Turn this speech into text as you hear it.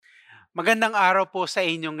Magandang araw po sa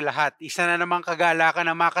inyong lahat. Isa na namang kagalakan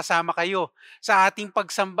na makasama kayo sa ating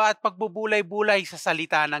pagsamba at pagbubulay-bulay sa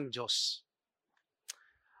salita ng Diyos.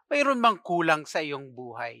 Mayroon bang kulang sa iyong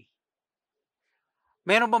buhay?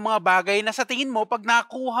 Mayroon bang mga bagay na sa tingin mo pag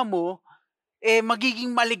nakuha mo,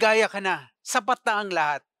 magiging maligaya ka na, sapat na ang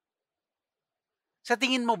lahat? Sa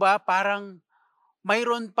tingin mo ba parang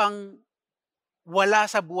mayroon pang wala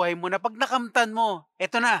sa buhay mo na pag nakamtan mo,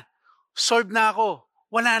 eto na, solved na ako,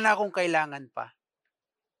 wala na akong kailangan pa?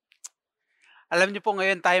 Alam niyo po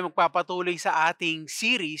ngayon tayo magpapatuloy sa ating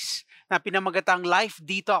series na pinamagatang Life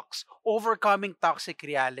Detox, Overcoming Toxic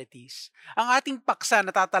Realities. Ang ating paksa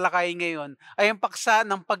na tatalakayin ngayon ay ang paksa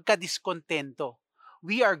ng pagkadiskontento.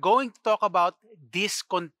 We are going to talk about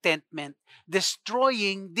discontentment,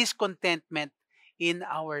 destroying discontentment in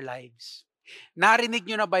our lives. Narinig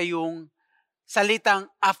niyo na ba yung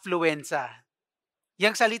salitang affluenza?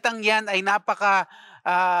 Yang salitang yan ay napaka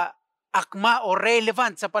akma o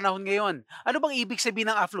relevant sa panahon ngayon. Ano bang ibig sabihin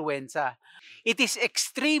ng affluenza? It is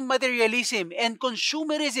extreme materialism and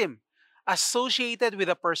consumerism associated with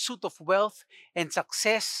the pursuit of wealth and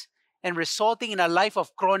success and resulting in a life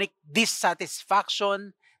of chronic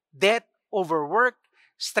dissatisfaction, debt, overwork,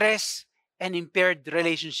 stress, and impaired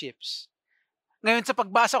relationships. Ngayon sa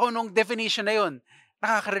pagbasa ko nung definition na yon,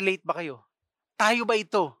 nakaka-relate ba kayo? Tayo ba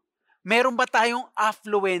ito? Meron ba tayong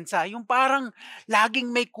affluenza? Yung parang laging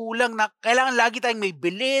may kulang na kailangan lagi tayong may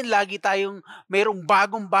bilhin, lagi tayong mayroong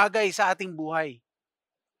bagong bagay sa ating buhay.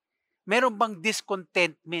 Meron bang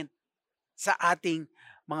discontentment sa ating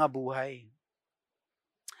mga buhay?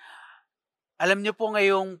 Alam niyo po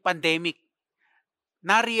ngayong pandemic,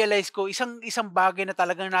 na-realize ko, isang bagay na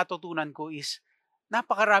talagang natutunan ko is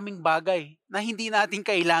napakaraming bagay na hindi natin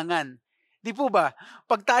kailangan. Di po ba?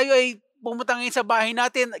 Pag tayo ay pumunta ngayon sa bahay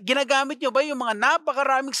natin, ginagamit nyo ba yung mga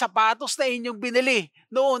napakaraming sapatos na inyong binili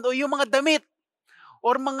noon o yung mga damit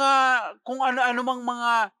or mga kung ano-ano mang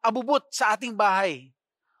mga abubot sa ating bahay?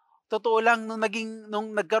 Totoo lang, nung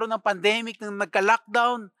nagkaroon ng pandemic, nung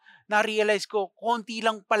nagka-lockdown, na-realize ko, konti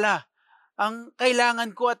lang pala ang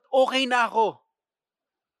kailangan ko at okay na ako.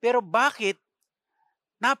 Pero bakit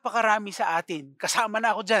napakarami sa atin, kasama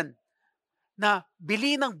na ako dyan, na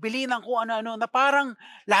bili ng kung ano-ano na parang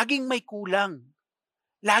laging may kulang,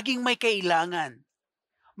 laging may kailangan.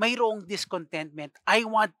 Mayroong discontentment. I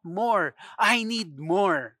want more. I need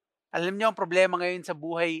more. Alam niyo ang problema ngayon sa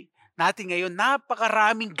buhay natin ngayon,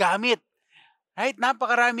 napakaraming gamit. Right?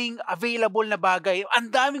 Napakaraming available na bagay.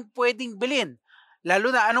 Ang daming pwedeng bilhin.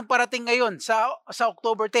 Lalo na anong parating ngayon sa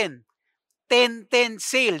October 10? 10-10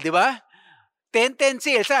 sale, di ba? 10-10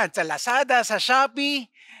 sale saan? Sa Lazada, sa Shopee,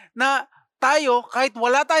 na tayo, kahit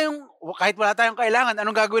wala tayong kailangan,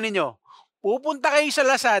 anong gagawin niyo? Pupunta kayo sa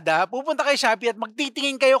Lazada, pupunta kayo sa Shopee at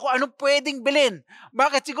magtitingin kayo kung anong pwedeng bilhin.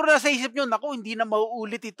 Bakit? Siguro nasa isip nyo, naku, hindi na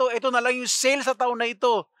mauulit ito. Ito na lang yung sale sa taon na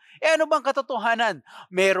ito. Ano bang katotohanan?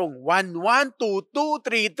 Merong 1-1, 2-2,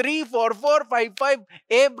 3-3, 4-4, 5-5.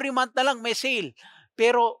 Every month na lang may sale.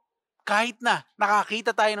 Pero kahit na nakakita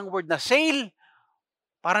tayo ng word na sale,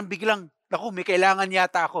 parang biglang, naku, may kailangan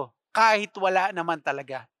yata ako. Kahit wala naman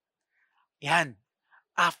talaga. Yan,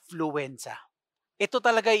 affluenza. Ito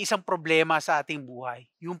talaga ay isang problema sa ating buhay,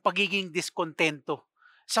 yung pagiging diskontento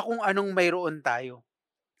sa kung anong mayroon tayo.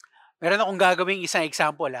 Meron akong gagawing isang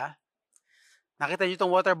example ha. Nakita niyo itong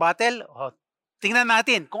water bottle? O, tingnan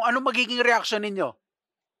natin kung anong magiging reaction ninyo.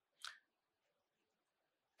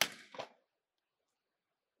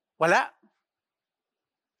 Wala?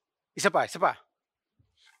 Isa pa.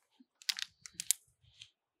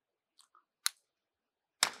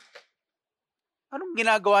 Anong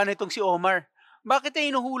ginagawa na itong si Omar? Bakit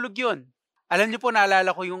ay inuhulog yun? Alam niyo po,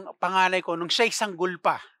 naalala ko yung panganay ko nung siya'y sanggol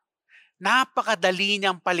pa. Napakadali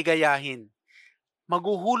niyang paligayahin.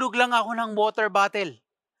 Maghuhulog lang ako ng water bottle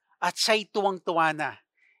at siya'y tuwang-tuwa na.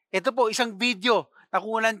 Ito po, isang video na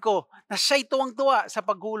kunan ko na siya'y tuwang-tuwa sa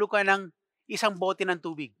paghulog ka ng isang bote ng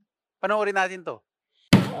tubig. Panoorin natin to.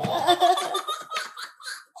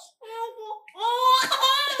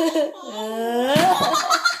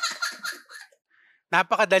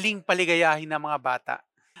 Napakadaling paligayahin ng mga bata.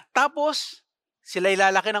 Tapos, sila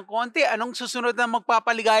ilalaki ng konti. Anong susunod na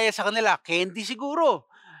magpapaligaya sa kanila? Candy siguro.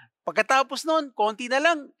 Pagkatapos nun, konti na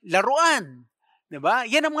lang, laruan. Diba?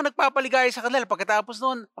 Yan ang mga nagpapaligaya sa kanila. Pagkatapos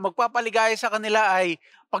nun, ang magpapaligaya sa kanila ay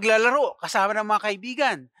paglalaro kasama ng mga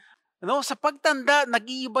kaibigan. No? Sa pagtanda,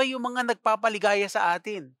 nag-iiba yung mga nagpapaligaya sa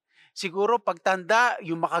atin. Siguro pagtanda,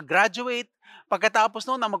 yung makagraduate, pagkatapos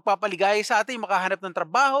noon ang magpapaligaya sa atin, makahanap ng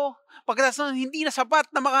trabaho. Pagkatapos noon, hindi na sapat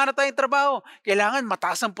na makahanap tayong trabaho. Kailangan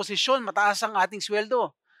mataas ang posisyon, mataas ang ating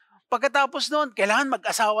sweldo. Pagkatapos noon, kailangan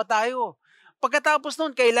mag-asawa tayo. Pagkatapos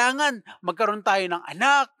nun, kailangan magkaroon tayo ng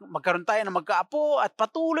anak, magkaroon tayo ng magkaapo, at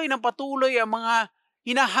patuloy ng patuloy ang mga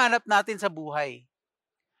hinahanap natin sa buhay.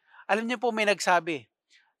 Alam niyo po, may nagsabi,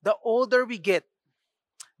 the older we get,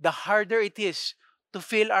 the harder it is to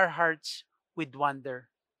fill our hearts with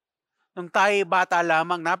wonder. Nung tayo bata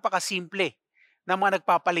lamang, napakasimple ng mga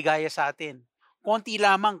nagpapaligaya sa atin. Konti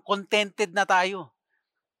lamang, contented na tayo.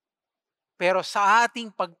 Pero sa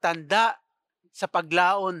ating pagtanda, sa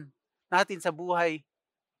paglaon natin sa buhay,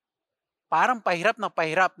 parang pahirap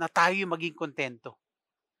na tayo maging kontento.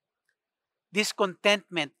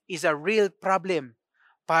 Discontentment is a real problem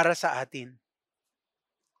para sa atin.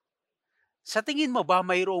 Sa tingin mo ba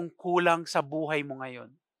mayroong kulang sa buhay mo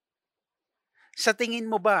ngayon? Sa tingin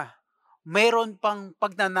mo ba mayroon pang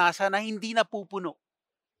pagnanasa na hindi napupuno?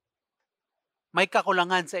 May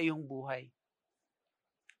kakulangan sa iyong buhay.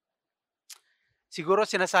 Siguro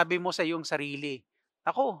sinasabi mo sa iyong sarili,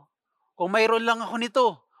 ako, kung mayroon lang ako nito,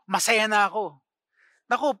 masaya na ako.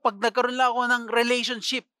 Naku, pag nagkaroon lang ako ng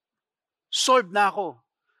relationship, solved na ako.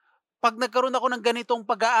 Pag nagkaroon ako ng ganitong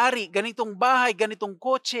pag-aari, ganitong bahay, ganitong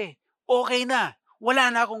kotse, okay na.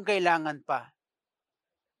 Wala na akong kailangan pa.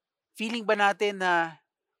 Feeling ba natin na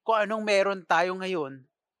kung anong meron tayo ngayon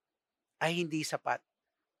ay hindi sapat?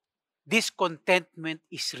 Discontentment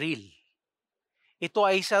is real. Ito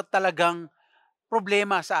ay isa talagang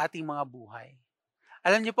problema sa ating mga buhay.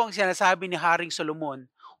 Alam niyo po ang sinasabi ni Haring Solomon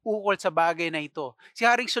ukol sa bagay na ito. Si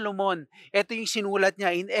Haring Solomon, ito yung sinulat niya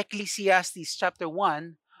in Ecclesiastes chapter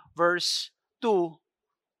 1, verse 2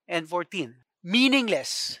 and 14.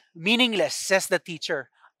 Meaningless, says the teacher.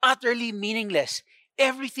 Utterly meaningless.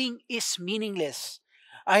 Everything is meaningless.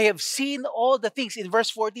 I have seen all the things. In verse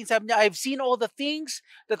 14, sabi niya, I have seen all the things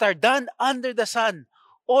that are done under the sun.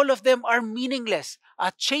 All of them are meaningless, a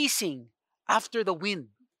chasing after the wind.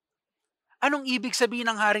 Anong ibig sabihin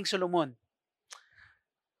ng Haring Solomon?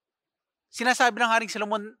 Sinasabi ng Haring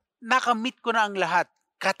Solomon, nakamit ko na ang lahat.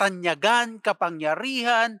 Katanyagan,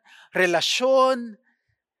 kapangyarihan, relasyon,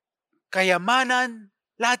 kayamanan,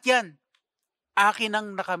 lahat yan. Akin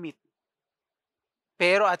ang nakamit.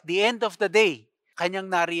 Pero at the end of the day, kanyang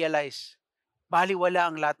na-realize, baliwala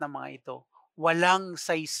ang lahat ng mga ito. Walang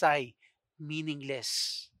saysay,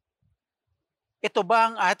 meaningless. Ito ba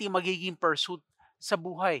ang ating magiging pursuit sa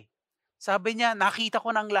buhay? Sabi niya, nakita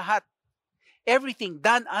ko ng lahat. Everything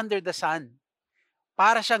done under the sun.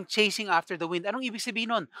 Para siyang chasing after the wind. Anong ibig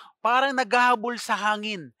sabihin nun? Parang naghahabol sa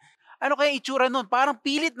hangin. Ano kaya itsura nun? Parang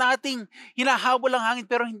pilit nating hinahabol ang hangin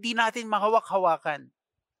pero hindi natin mahawak-hawakan.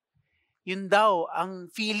 Yun daw ang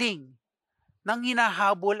feeling nang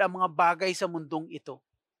hinahabol ang mga bagay sa mundong ito.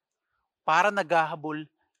 Para naghahabol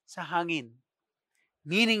sa hangin.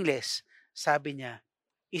 Meaningless, sabi niya.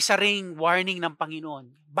 Isa ring warning ng Panginoon.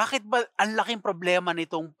 Bakit ba ang laking problema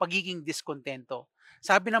nitong pagiging diskontento?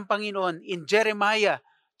 Sabi ng Panginoon in Jeremiah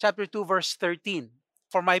chapter 2 verse 13,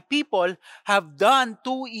 For my people have done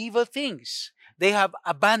two evil things. They have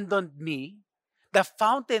abandoned me, the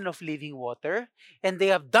fountain of living water, and they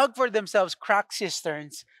have dug for themselves cracked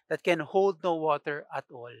cisterns that can hold no water at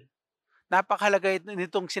all. Napakahalaga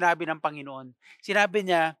nitong sinabi ng Panginoon. Sinabi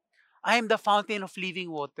niya, I am the fountain of living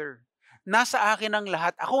water. Nasa akin ang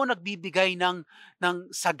lahat. Ako ang nagbibigay ng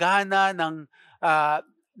sagana, ng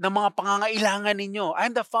mga pangangailangan ninyo. I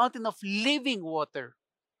am the fountain of living water.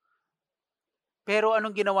 Pero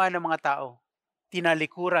anong ginawa ng mga tao?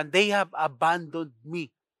 Tinalikuran. They have abandoned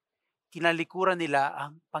me. Tinalikuran nila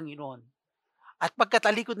ang Panginoon. At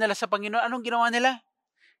pagkatalikod nila sa Panginoon, anong ginawa nila?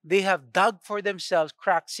 They have dug for themselves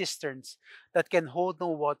cracked cisterns that can hold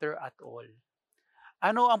no water at all.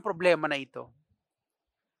 Ano ang problema na ito?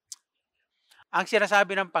 Ang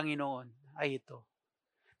sinasabi ng Panginoon ay ito.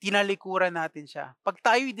 Tinalikuran natin siya. Pag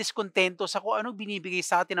tayo'y diskontento sa kung anong binibigay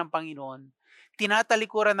sa atin ng Panginoon,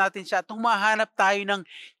 tinatalikuran natin siya at humahanap tayo ng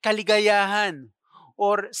kaligayahan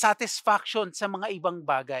or satisfaction sa mga ibang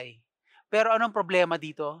bagay. Pero anong problema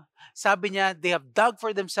dito? Sabi niya, they have dug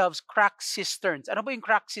for themselves cracked cisterns. Ano ba yung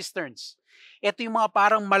cracked cisterns? Ito yung mga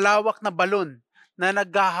parang malawak na balon na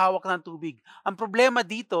naghahawak ng tubig. Ang problema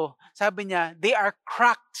dito, sabi niya, they are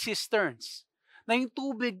cracked cisterns. Na yung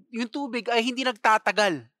tubig ay hindi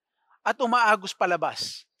nagtatagal at umaagos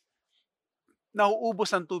palabas. Nauubos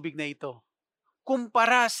ang tubig na ito.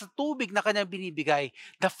 Kumpara sa tubig na kanyang binibigay,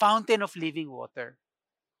 the fountain of living water.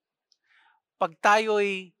 Pag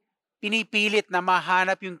tayo'y pinipilit na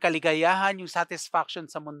mahanap yung kaligayahan, yung satisfaction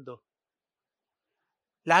sa mundo,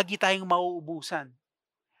 lagi tayong mauubusan.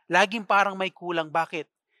 Laging parang may kulang. Bakit?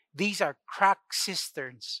 These are cracked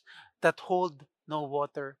cisterns that hold no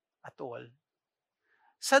water at all.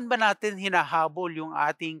 Saan ba natin hinahabol yung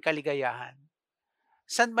ating kaligayahan?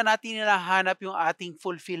 Saan ba natin hinahanap yung ating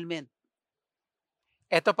fulfillment?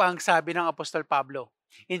 Ito pa ang sabi ng Apostol Pablo.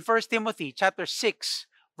 In 1 Timothy chapter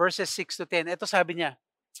 6, verses 6 to 10, ito sabi niya,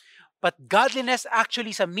 "But godliness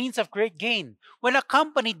actually is a means of great gain when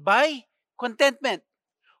accompanied by contentment.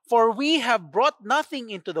 For we have brought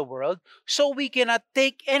nothing into the world, so we cannot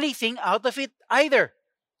take anything out of it either.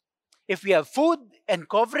 If we have food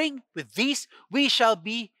and covering, with these we shall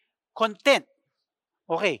be content."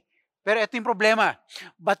 Okay, pero ito yung problema.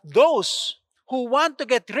 "But those who want to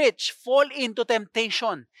get rich fall into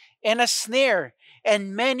temptation and a snare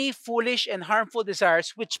and many foolish and harmful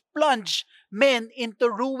desires which plunge men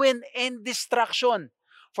into ruin and destruction.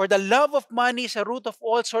 For the love of money is a root of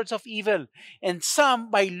all sorts of evil, and some,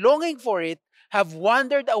 by longing for it, have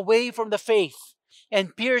wandered away from the faith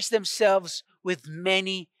and pierced themselves with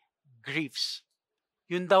many griefs."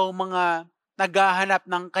 Yun daw mga naghahanap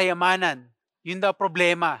ng kayamanan. Yun daw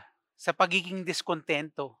problema sa pagiging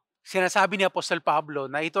diskontento. Sinasabi ni Apostol Pablo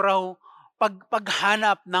na ito raw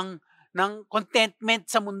paghanap ng contentment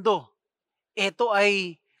sa mundo. Ito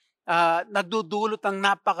ay nagdudulot ng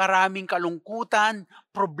napakaraming kalungkutan,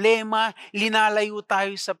 problema, linalayo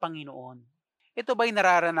tayo sa Panginoon. Ito ba'y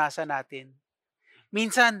nararanasan natin?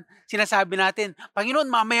 Minsan, sinasabi natin, "Panginoon,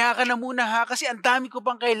 mamaya ka na muna ha, kasi ang dami ko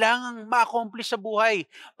pang kailangang ma-accomplish sa buhay.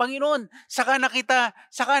 Panginoon, saka na kita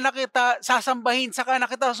sasambahin, saka na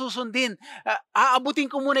kita susundin. Aabutin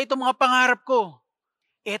ko muna itong mga pangarap ko."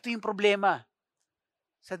 Ito yung problema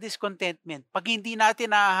sa discontentment. Pag hindi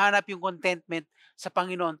natin nahahanap yung contentment sa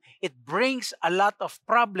Panginoon, it brings a lot of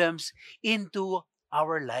problems into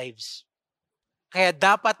our lives. Kaya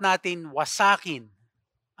dapat natin wasakin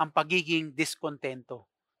ang pagiging diskontento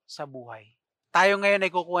sa buhay. Tayo ngayon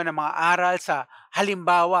ay kukuha ng mga aral sa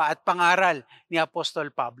halimbawa at pangaral ni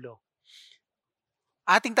Apostol Pablo.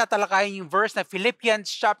 Ating tatalakayin yung verse na Philippians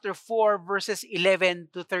chapter 4 verses 11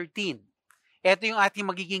 to 13. Ito yung ating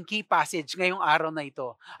magiging key passage ngayong araw na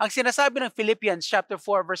ito. Ang sinasabi ng Philippians chapter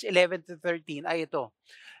 4 verse 11 to 13 ay ito,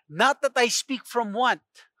 "Not that I speak from want,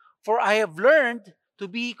 for I have learned to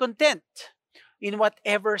be content in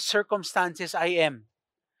whatever circumstances I am.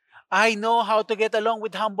 I know how to get along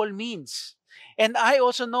with humble means, and I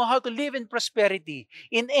also know how to live in prosperity.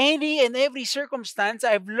 In any and every circumstance,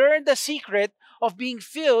 I've learned the secret of being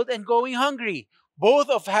filled and going hungry, both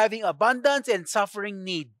of having abundance and suffering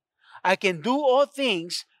need. I can do all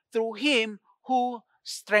things through Him who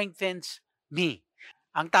strengthens me."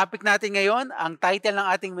 Ang topic natin ngayon, ang title ng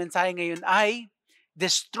ating mensahe ngayon ay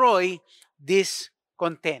Destroy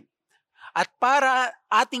Discontent. At para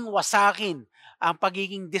ating wasakin ang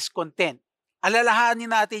pagiging discontent, alalahanin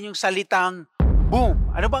natin yung salitang boom.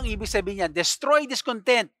 Ano bang ibig sabihin niyan? Destroy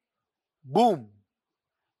discontent. Boom.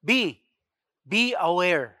 Be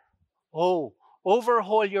aware.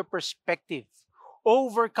 Overhaul your perspective.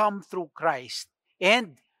 Overcome through Christ.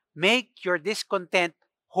 And make your discontent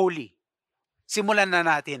holy. Simulan na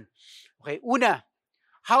natin. Okay, una,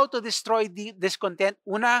 how to destroy discontent?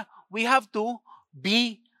 Una, we have to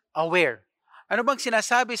be aware. Ano bang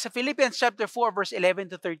sinasabi sa Philippians chapter 4 verse 11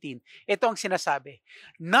 to 13? Ito ang sinasabi,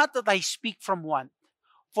 "Not that I speak from want,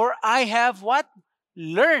 for I have" what?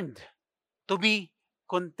 "Learned to be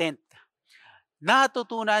content."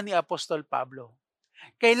 Natutunan ni Apostol Pablo.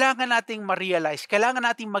 Kailangan nating ma-realize, kailangan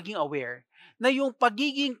nating maging aware na yung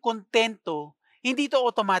pagiging kontento, hindi ito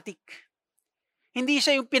automatic. Hindi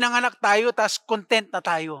siya yung pinanganak tayo, tas content na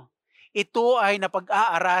tayo. Ito ay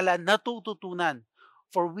napag-aaralan, natututunan.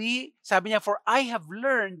 Sabi niya, "For I have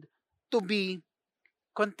learned to be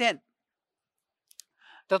content."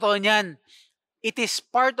 Totoo niyan, it is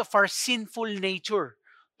part of our sinful nature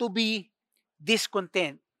to be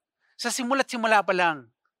discontent. Sa simula't simula pa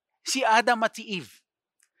lang, si Adam at si Eve,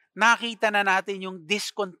 nakita na natin yung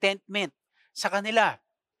discontentment sa kanila.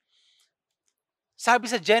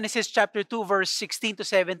 Sabi sa Genesis chapter 2 verse 16 to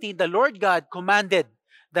 17, "The Lord God commanded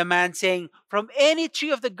the man, saying, From any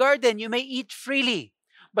tree of the garden you may eat freely,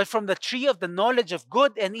 but from the tree of the knowledge of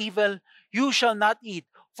good and evil you shall not eat,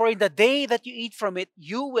 for in the day that you eat from it,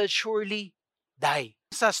 you will surely die."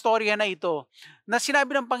 Sa storya na ito, na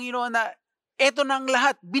sinabi ng Panginoon na eto na ang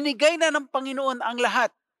lahat, binigay na ng Panginoon ang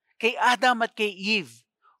lahat kay Adam at kay Eve.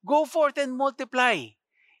 Go forth and multiply.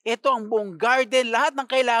 Ito ang buong garden, lahat ng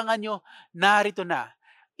kailangan nyo, narito na.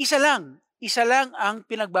 Isa lang ang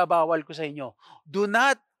pinagbabawal ko sa inyo. Do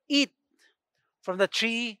not eat from the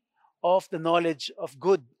tree of the knowledge of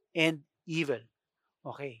good and evil.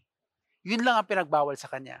 Okay. Yun lang ang pinagbawal sa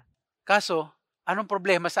kanya. Kaso, anong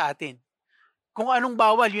problema sa atin? Kung anong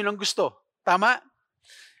bawal, yun ang gusto. Tama?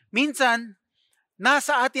 Minsan,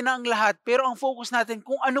 nasa atin na ang lahat, pero ang focus natin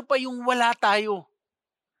kung ano pa yung wala tayo.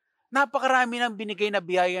 Napakarami ng binigay na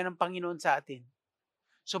biyaya ng Panginoon sa atin.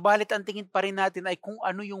 Subalit ang tingin pa rin natin ay kung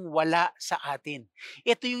ano yung wala sa atin.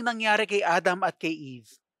 Ito yung nangyari kay Adam at kay Eve.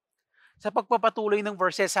 Sa pagpapatuloy ng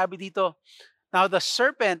verses, sabi dito, now the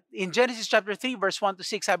serpent, in Genesis chapter 3, verse 1 to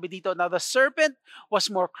 6, sabi dito, now the serpent was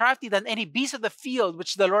more crafty than any beast of the field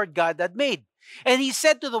which the Lord God had made. And he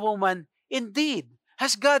said to the woman, indeed,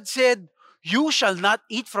 has God said, you shall not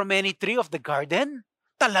eat from any tree of the garden?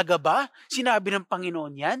 Talaga ba? Sinabi ng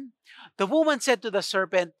Panginoon yan? The woman said to the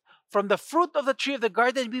serpent, from the fruit of the tree of the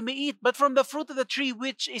garden we may eat, but from the fruit of the tree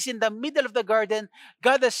which is in the middle of the garden,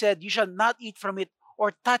 God has said, you shall not eat from it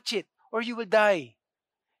or touch it, or you will die.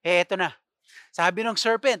 Eto na. Sabi ng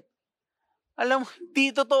serpent, alam mo,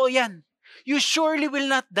 di totoo yan. You surely will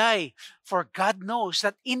not die, for God knows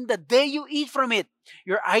that in the day you eat from it,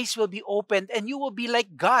 your eyes will be opened and you will be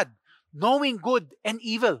like God, knowing good and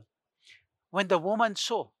evil. When the woman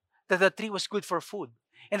saw that the tree was good for food,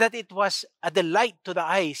 and that it was a delight to the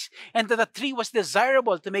eyes, and that the tree was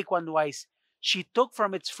desirable to make one wise, she took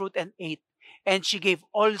from its fruit and ate, and she gave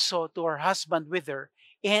also to her husband with her,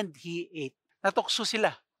 and he ate. Natukso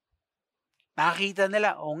sila. Nakita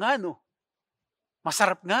nila, o nga no,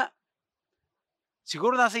 masarap nga.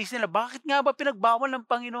 Siguro nasa isip nila, bakit nga ba pinagbawal ng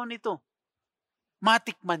Panginoon ito?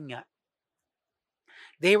 Matikman nga.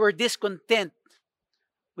 They were discontent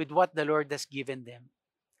with what the Lord has given them.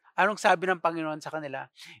 Anong sabi ng Panginoon sa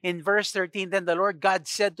kanila? In verse 13, then the Lord God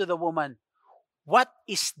said to the woman, what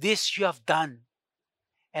is this you have done?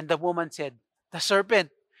 And the woman said, the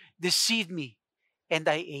serpent deceived me, and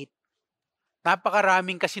I ate.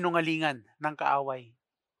 Napakaraming kasinungalingan ng kaaway.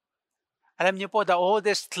 Alam niyo po, the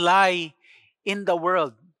oldest lie in the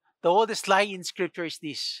world, the oldest lie in Scripture is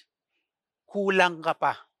this: kulang ka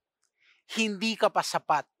pa. Hindi ka pa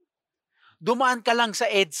sapat. Dumaan ka lang sa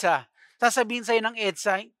EDSA. Sasabihin sa'yo ng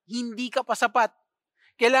EDSA, hindi ka pa sapat.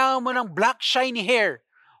 Kailangan mo ng black shiny hair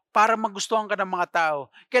para magustuhan ka ng mga tao.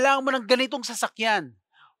 Kailangan mo ng ganitong sasakyan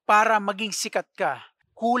para maging sikat ka.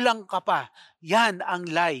 Kulang ka pa. Yan ang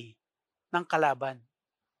lie ng kalaban.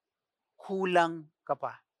 Kulang ka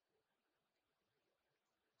pa.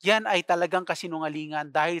 Yan ay talagang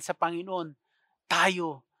kasinungalingan dahil sa Panginoon,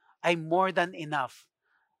 tayo ay more than enough.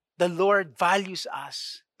 The Lord values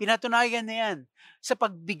us. Pinatunayan na yan sa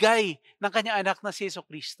pagbigay ng kanyang anak na si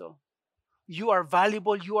Jesucristo. You are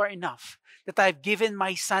valuable, you are enough, that I've given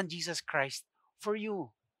my Son Jesus Christ for you.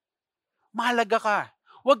 Mahalaga ka.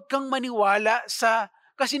 Huwag kang maniwala sa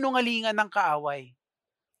kasinungalingan ng kaaway.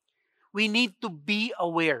 We need to be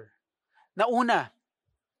aware na una,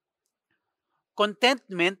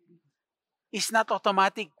 contentment is not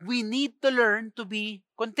automatic. We need to learn to be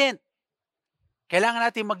content. Kailangan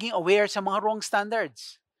natin maging aware sa mga wrong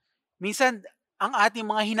standards. Minsan, ang ating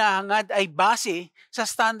mga hinahangad ay base sa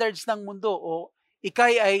standards ng mundo o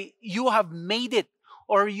ikay ay you have made it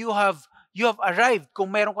or you have arrived kung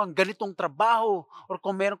meron kang ganitong trabaho or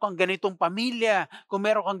kung meron kang ganitong pamilya, kung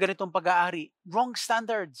meron kang ganitong pag-aari. Wrong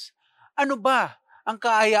standards. Ano ba ang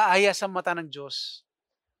kaaya-aya sa mata ng Diyos?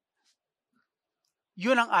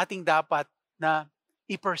 Yun ang ating dapat na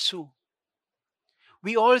i-pursue.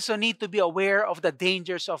 We also need to be aware of the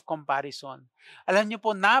dangers of comparison. Alam niyo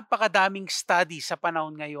po, napakadaming study sa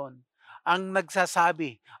panahon ngayon ang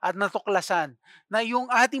nagsasabi at natuklasan na yung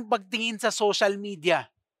ating pagtingin sa social media,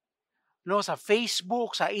 no, sa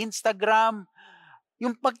Facebook, sa Instagram,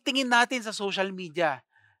 yung pagtingin natin sa social media,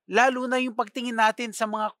 lalo na yung pagtingin natin sa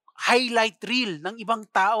mga highlight reel ng ibang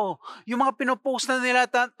tao, yung mga pinopost na nila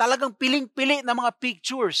talagang piling-pili na mga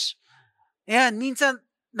pictures. Ayan, minsan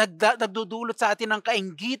nagdudulot sa atin ng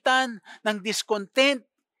kainggitan, ng discontent,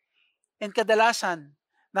 and kadalasan,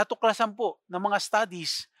 natuklasan po ng mga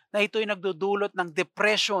studies na ito'y nagdudulot ng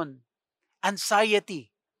depression,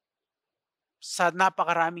 anxiety sa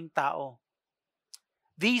napakaraming tao.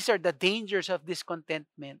 These are the dangers of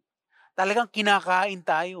discontentment. Talagang kinakain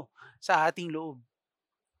tayo sa ating loob.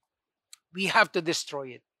 We have to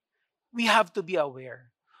destroy it. We have to be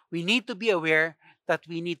aware. We need to be aware that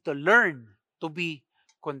we need to learn to be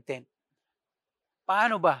content.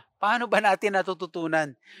 Paano ba? Paano ba natin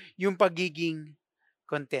natututunan yung pagiging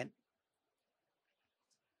content?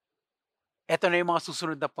 Ito na yung mga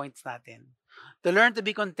susunod na points natin. To learn to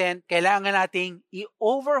be content, kailangan nating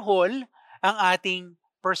i-overhaul ang ating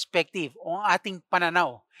perspective o ang ating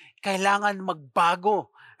pananaw. Kailangan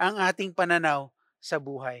magbago ang ating pananaw sa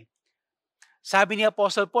buhay. Sabi ni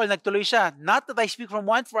Apostle Paul, nagtuloy siya, not that I speak from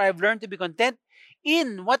want, for I have learned to be content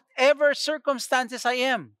in whatever circumstances I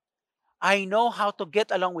am. I know how to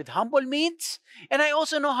get along with humble means, and I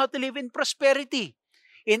also know how to live in prosperity.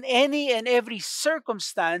 In any and every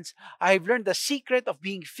circumstance, I've learned the secret of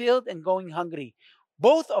being filled and going hungry,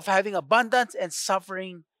 both of having abundance and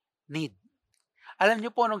suffering need. Alam niyo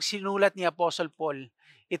po, nung sinulat ni Apostle Paul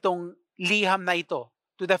itong liham na ito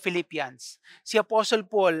to the Philippians, si Apostle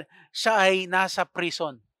Paul, siya ay nasa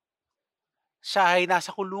prison. Siya ay nasa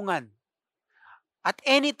kulungan. At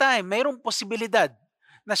anytime, mayroong posibilidad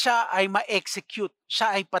na siya ay ma-execute,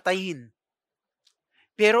 siya ay patayin.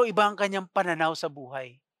 Pero iba ang kanyang pananaw sa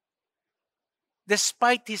buhay.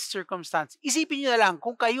 Despite his circumstance, isipin niyo na lang,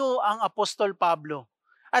 kung kayo ang Apostol Pablo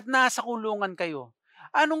at nasa kulungan kayo,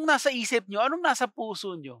 anong nasa isip niyo? Anong nasa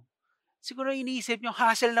puso niyo? Siguro iniisip niyo,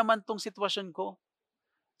 hassle naman tong sitwasyon ko.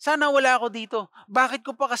 Sana wala ako dito. Bakit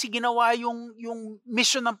ko pa kasi ginawa yung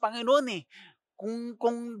mission ng Panginoon eh?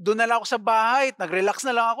 Kung doon na lang ako sa bahay, nag-relax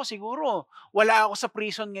na lang ako siguro. Wala ako sa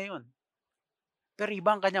prison ngayon. Pero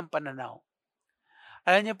iba ang kanyang pananaw.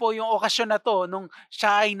 Alam niyo po, yung okasyon na to, nung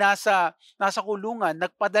siya ay nasa kulungan,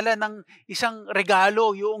 nagpadala ng isang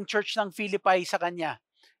regalo yung church ng Philippi sa kanya,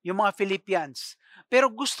 yung mga Philippians. Pero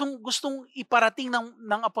gustong iparating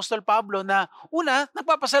ng Apostol Pablo na, una,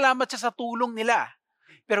 nagpapasalamat siya sa tulong nila.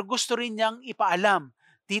 Pero gusto rin niyang ipaalam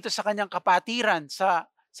dito sa kanyang kapatiran sa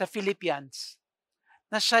Philippians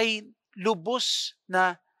na siya'y lubos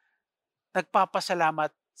na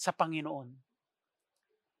nagpapasalamat sa Panginoon.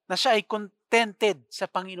 Na siya ay contented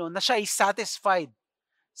sa Panginoon, na siya ay satisfied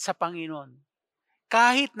sa Panginoon.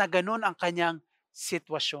 Kahit na ganun ang kanyang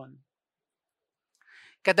sitwasyon.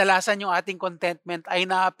 Kadalasan yung ating contentment ay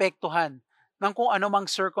naapektuhan ng kung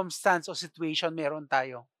anumang circumstance o situation meron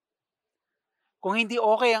tayo. Kung hindi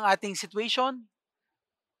okay ang ating situation,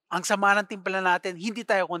 ang sama ng timpala natin, hindi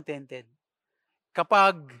tayo contented.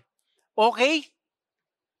 Kapag okay,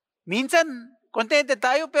 minsan contented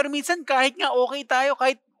tayo, pero minsan kahit nga okay tayo,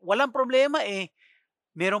 kahit walang problema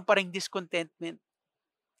meron pa ring discontentment.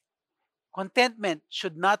 Contentment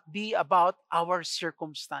should not be about our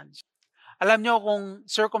circumstance. Alam nyo, kung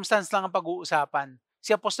circumstance lang ang pag-uusapan,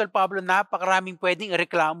 si Apostol Pablo napakaraming pwedeng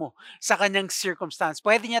ireklamo sa kanyang circumstance.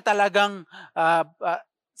 Pwede niya talagang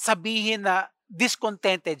sabihin na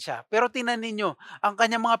discontented siya. Pero tingnan ninyo ang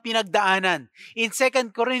kanyang mga pinagdaanan. In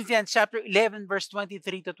 2 Corinthians chapter 11 verse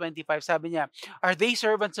 23 to 25, sabi niya, "Are they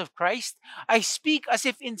servants of Christ? I speak as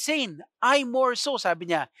if insane. I more so," sabi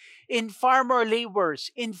niya, "in far more labors,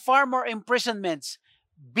 in far more imprisonments,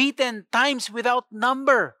 beaten times without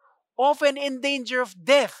number, often in danger of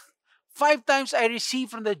death. 5 times I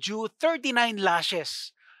received from the Jew 39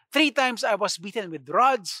 lashes. 3 times I was beaten with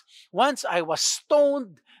rods. Once I was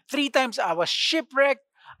stoned. 3 times I was shipwrecked.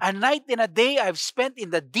 A night and a day I've spent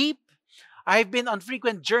in the deep. I've been on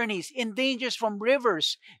frequent journeys, in dangers from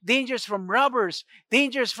rivers, dangers from robbers,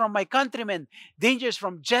 dangers from my countrymen, dangers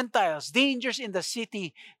from Gentiles, dangers in the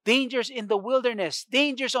city, dangers in the wilderness,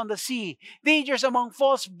 dangers on the sea, dangers among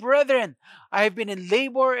false brethren. I've been in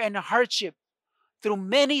labor and hardship, through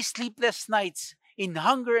many sleepless nights, in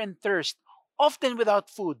hunger and thirst, often without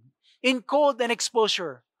food, in cold and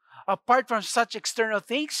exposure. Apart from such external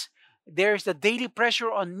things, there is the daily pressure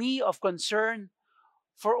on me of concern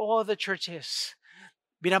for all the churches."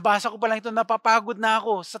 Binabasa ko pa lang ito, napapagod na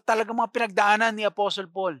ako sa talagang mga pinagdaanan ni Apostle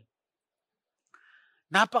Paul.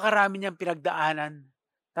 Napakarami niyang pinagdaanan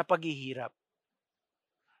na paghihirap.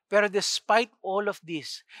 Pero despite all of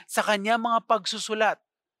this, sa kanyang mga pagsusulat,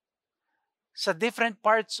 sa different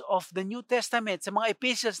parts of the New Testament, sa mga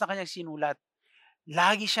epistles na kanyang sinulat,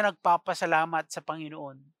 lagi siya nagpapasalamat sa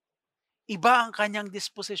Panginoon. Iba ang kanyang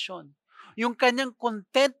disposisyon. Yung kanyang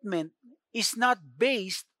contentment is not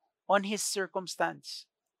based on his circumstance.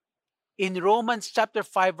 In Romans chapter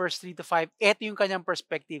 5 verse 3 to 5, ito yung kanyang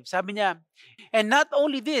perspective. Sabi niya, "And not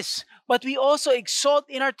only this, but we also exult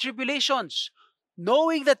in our tribulations,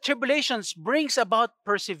 knowing that tribulations brings about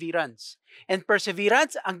perseverance. And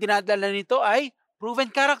perseverance, ang dinadala nito ay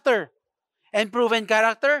proven character. And proven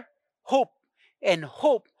character, hope. And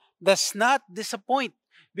hope does not disappoint,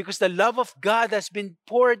 because the love of God has been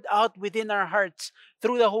poured out within our hearts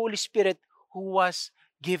through the Holy Spirit who was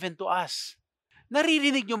given to us."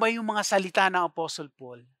 Naririnig nyo ba yung mga salita ng Apostle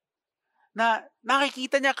Paul? Na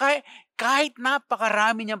nakikita niya kahit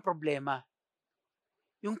napakarami niyang problema,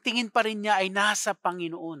 yung tingin pa rin niya ay nasa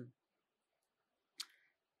Panginoon.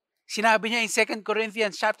 Sinabi niya in 2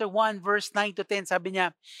 Corinthians chapter 1 verse 9 to 10, sabi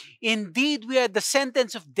niya, "Indeed, we had the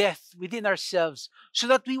sentence of death within ourselves, so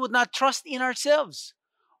that we would not trust in ourselves,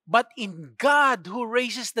 but in God who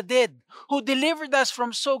raises the dead, who delivered us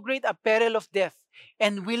from so great a peril of death,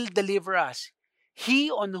 and will deliver us. He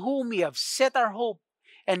on whom we have set our hope,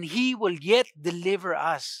 and He will yet deliver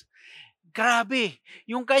us." Grabe,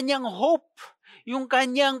 yung kanyang hope, yung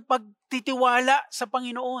kanyang pagtitiwala sa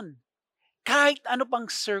Panginoon. Kahit ano pang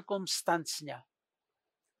circumstance niya,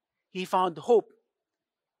 he found hope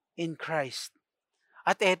in Christ.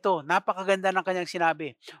 At eto, napakaganda ng kanyang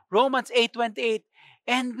sinabi. Romans 8:28,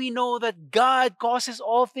 and we know that God causes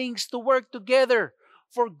all things to work together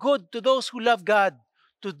for good to those who love God,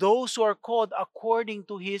 to those who are called according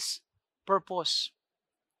to His purpose.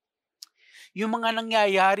 Yung mga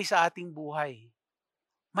nangyayari sa ating buhay,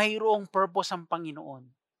 mayroong purpose ang Panginoon.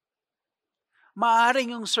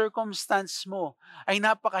 Maaring yung circumstance mo ay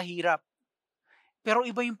napakahirap, pero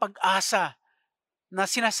iba yung pag-asa na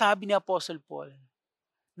sinasabi ni Apostle Paul,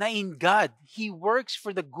 na in God, He works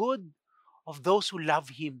for the good of those who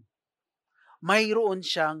love Him. Mayroon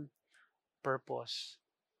siyang purpose.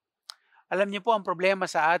 Alam niyo po, ang problema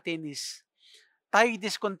sa atin is tayo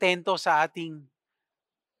diskontento sa ating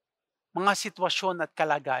mga sitwasyon at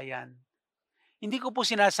kalagayan. Hindi ko po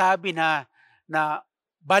sinasabi na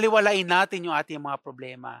baliwalain natin yung ating mga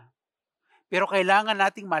problema. Pero kailangan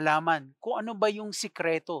nating malaman kung ano ba yung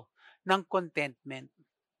sikreto ng contentment.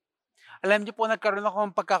 Alam niyo po, nagkaroon ako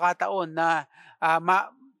ng pagkakataon na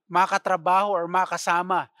makatrabaho or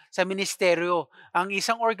makasama sa ministeryo ang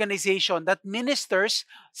isang organization that ministers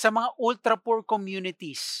sa mga ultra-poor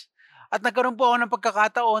communities. At nagkaroon po ako ng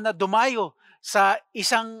pagkakataon na dumayo sa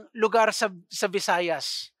isang lugar sa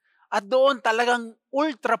Visayas. At doon talagang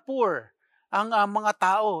ultra-poor ang mga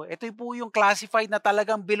tao. Ito po yung classified na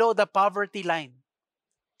talagang below the poverty line.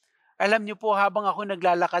 Alam niyo po, habang ako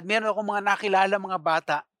naglalakad, meron akong mga nakilala mga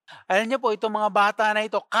bata. Alam niyo po, itong mga bata na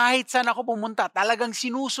ito, kahit saan ako pumunta, talagang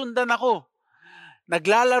sinusundan ako.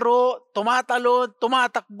 Naglalaro, tumatalon,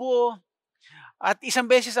 tumatakbo. At isang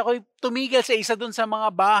beses ako tumigil sa isa dun sa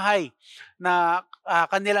mga bahay na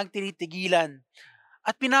kanilang tinitigilan.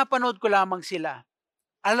 At pinapanood ko lamang sila.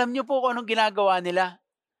 Alam niyo po kung anong ginagawa nila?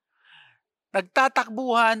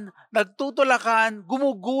 Nagtatakbuhan, nagtutulakan,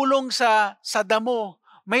 gumugulong sa damo.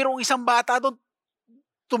 Mayroong isang bata doon,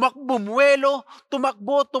 tumakbo, muwelo,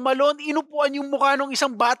 tumakbo, tumalon, inupuan yung mukha ng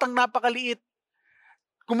isang batang napakaliit.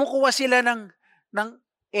 Kumukuha sila ng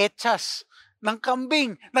etsas, ng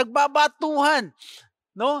kambing, nagbabatuhan,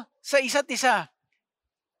 no? Sa isa't isa.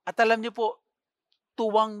 At alam niyo po,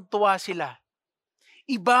 tuwang-tuwa sila.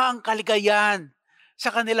 Iba ang kaligayahan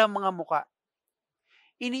sa kanilang mga muka.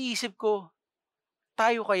 Iniisip ko,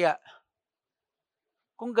 tayo kaya?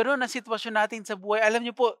 Kung gano'n ang sitwasyon natin sa buhay, alam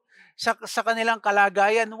niyo po, sa kanilang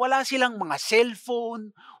kalagayan, wala silang mga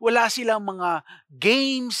cellphone, wala silang mga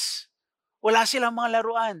games, wala silang mga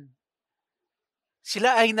laruan.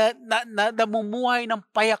 Sila ay namumuhay ng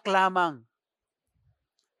payak lamang.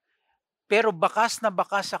 Pero bakas na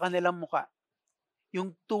bakas sa kanilang muka,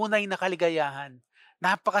 yung tunay na kaligayahan.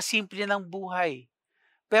 Napakasimple ng buhay.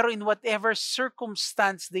 Pero in whatever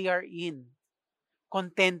circumstance they are in,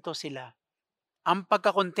 kontento sila. Ang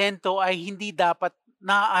pagkakontento ay hindi dapat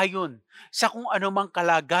naaayon sa kung anumang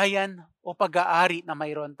kalagayan o pag-aari na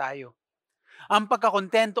mayroon tayo. Ang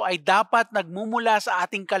pagkakontento ay dapat nagmumula sa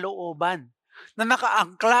ating kalooban na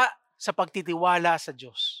nakaangkla sa pagtitiwala sa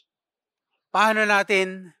Diyos. Paano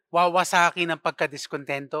natin wawasakin ang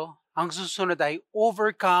pagkadiskontento? Ang susunod ay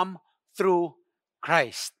overcome through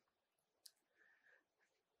Christ.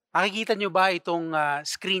 Nakikita nyo ba itong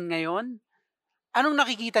screen ngayon? Anong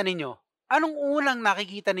nakikita ninyo? Anong unang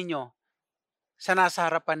nakikita ninyo sa nasa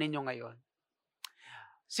harapan ninyo ngayon?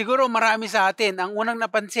 Siguro marami sa atin, ang unang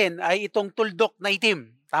napansin ay itong tuldok na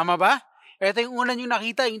itim. Tama ba? Ito yung unang nyo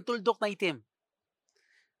nakita, yung tuldok na itim.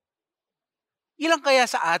 Ilang kaya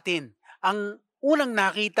sa atin, ang unang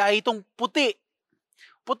nakita ay itong puti.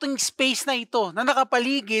 Puting space na ito na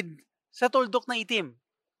nakapaligid sa tuldok na itim.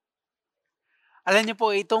 Alam niyo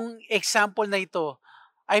po, itong example na ito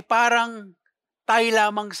ay parang tayo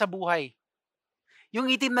lamang sa buhay. Yung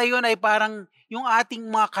itim na yun ay parang yung ating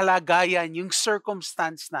mga kalagayan, yung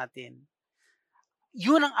circumstance natin.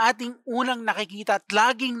 Yun ang ating unang nakikita at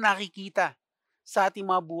laging nakikita sa ating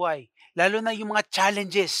mga buhay. Lalo na yung mga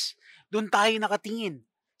challenges. Doon tayo nakatingin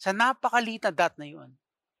sa napakaliit na dot na yun.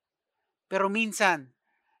 Pero minsan,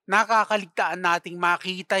 nakakaligtaan nating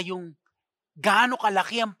makita yung gaano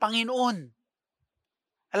kalaki ang Panginoon.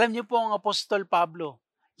 Alam niyo po ang Apostol Pablo,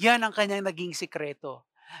 yan ang kanyang naging sikreto.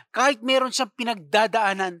 Kahit meron siyang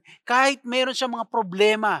pinagdadaanan, kahit meron siyang mga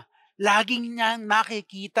problema, laging niyang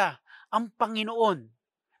nakikita ang Panginoon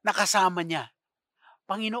na kasama niya.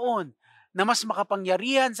 Panginoon na mas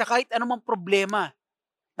makapangyarihan sa kahit anumang problema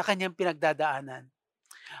na kanyang pinagdadaanan.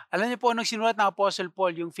 Alam niyo po, nung sinulat ng Apostle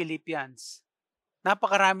Paul yung Philippians,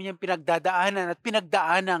 napakarami niyang pinagdadaanan at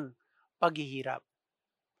pinagdaanang paghihirap.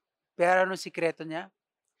 Pero anong sikreto niya?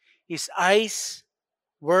 His eyes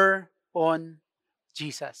were on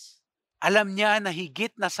Jesus. Alam niya na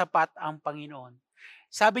higit na sapat ang Panginoon.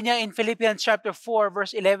 Sabi niya in Philippians chapter 4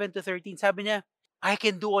 verse 11 to 13, sabi niya, I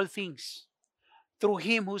can do all things through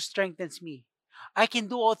Him who strengthens me. I can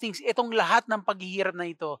do all things. Itong lahat ng paghihirap na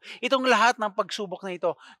ito, itong lahat ng pagsubok na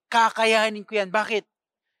ito, kakayanin ko yan. Bakit?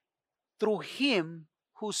 Through Him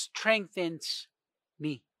who strengthens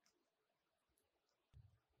me.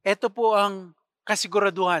 Ito po ang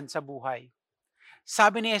kasiguraduhan sa buhay.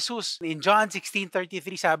 Sabi ni Jesus in John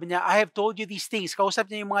 16:33, sabi niya, I have told you these things. Kausap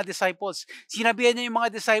niya yung mga disciples. Sinabihan niya yung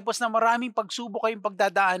mga disciples na maraming pagsubok kayong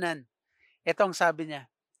pagdadaanan. Ito ang sabi niya,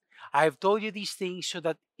 I have told you these things so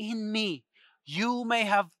that in me you may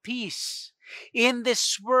have peace. In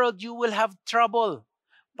this world you will have trouble.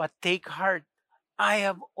 But take heart, I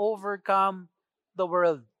have overcome the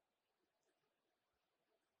world.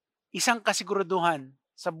 Isang kasiguraduhan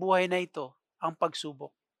sa buhay na ito ang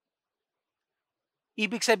pagsubok.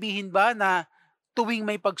 Ibig sabihin ba na tuwing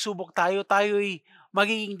may pagsubok tayo'y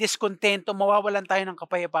magiging diskontento, mawawalan tayo ng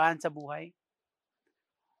kapayapaan sa buhay?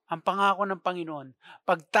 Ang pangako ng Panginoon,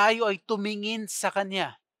 pag tayo ay tumingin sa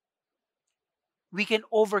Kanya, we can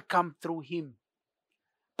overcome through Him.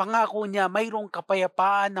 Pangako niya, mayroong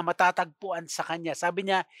kapayapaan na matatagpuan sa Kanya. Sabi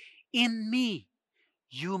niya, in me,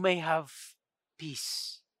 you may have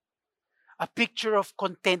peace. A picture of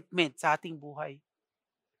contentment sa ating buhay.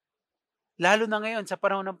 Lalo na ngayon sa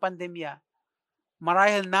panahon ng pandemya,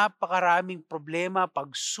 marahil napakaraming problema,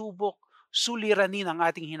 pagsubok, suliranin ang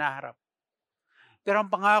ating hinaharap. Pero ang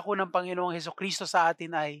pangako ng Panginoong Hesukristo sa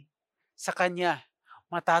atin ay, sa Kanya,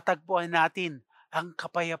 matatagpuan natin ang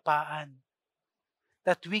kapayapaan.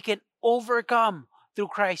 That we can overcome through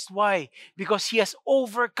Christ. Why? Because He has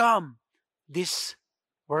overcome this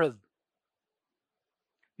world.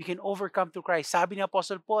 We can overcome through Christ. Sabi ni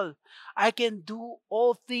Apostle Paul, I can do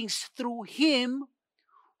all things through Him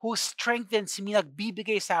who strengthens me.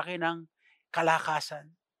 Nagbibigay sa akin ng kalakasan.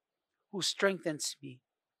 Who strengthens me.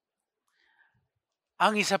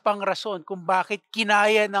 Ang isa pang rason kung bakit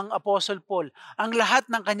kinaya ng Apostle Paul ang lahat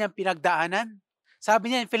ng kanyang pinagdaanan. Sabi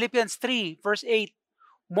niya in Philippians 3 verse 8,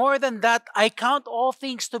 more than that, I count all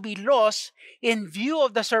things to be lost in view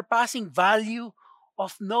of the surpassing value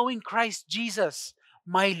of knowing Christ Jesus,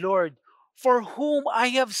 my Lord, for whom I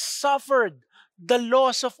have suffered the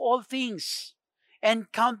loss of all things, and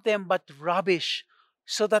count them but rubbish,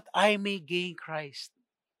 so that I may gain Christ.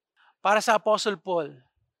 Para sa Apostle Paul,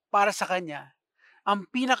 para sa kanya, ang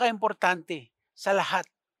pinaka-importante sa lahat,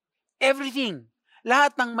 everything,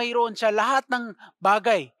 lahat ng mayroon siya, lahat ng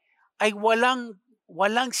bagay, ay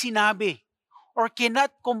walang sinabi or cannot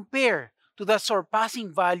compare to the surpassing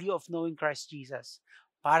value of knowing Christ Jesus.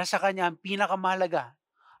 Para sa kanya, ang pinakamahalaga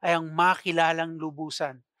ay ang makilalang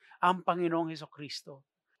lubusan, ang Panginoong Hesukristo.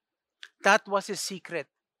 That was his secret.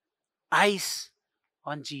 Eyes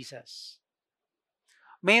on Jesus.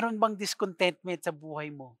 Mayroon bang discontentment sa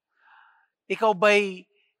buhay mo? Ikaw ba'y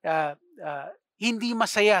hindi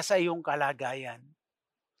masaya sa iyong kalagayan?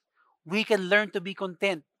 We can learn to be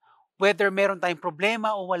content whether meron tayong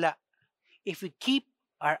problema o wala if we keep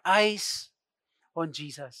our eyes on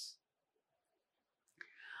Jesus.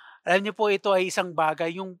 Alam niyo po, ito ay isang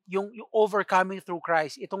bagay, yung overcoming through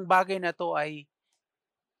Christ. Itong bagay na to ay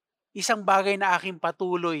isang bagay na aking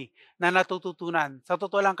patuloy na natututunan. Sa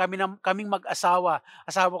totoo lang, kaming mag-asawa,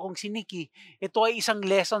 asawa kong si Nikki, ito ay isang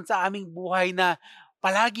lesson sa aming buhay na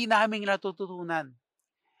palagi naming natututunan.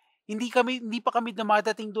 Hindi pa kami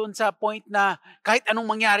dumadating doon sa point na kahit anong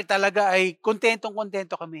mangyari talaga ay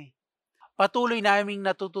kontentong-kontento kami. Patuloy naming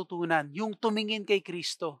natututunan yung tumingin kay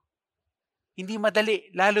Kristo. Hindi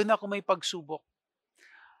madali, lalo na kung may pagsubok.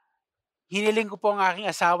 Hiniling ko po ang aking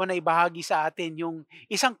asawa na ibahagi sa atin yung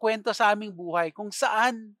isang kwento sa aming buhay kung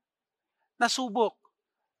saan nasubok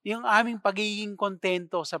yung aming pagiging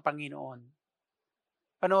kontento sa Panginoon.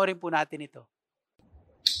 Panoorin po natin ito.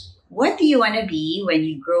 What do you want to be when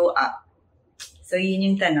you grow up? So yun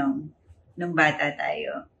yung tanong nung bata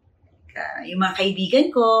tayo. Yung mga kaibigan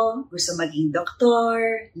ko, gusto maging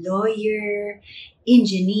doktor, lawyer,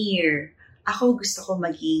 engineer. Ako gusto ko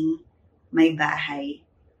maging may bahay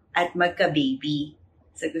at magka-baby.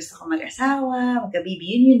 So gusto ko mag-asawa,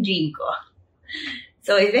 magka-baby. Yun yung dream ko.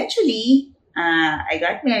 So eventually, I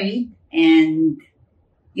got married and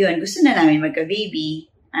yun, gusto na namin magka-baby.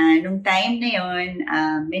 Nung time na yun,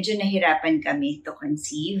 medyo nahirapan kami to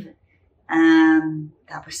conceive.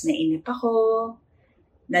 Tapos nainip ako,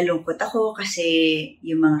 nalungkot ako kasi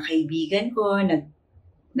yung mga kaibigan ko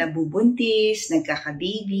nabubuntis,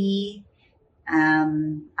 nagkaka-baby.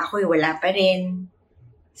 Ako'y wala pa rin.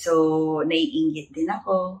 So, naiinggit din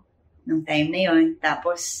ako nung time na yon.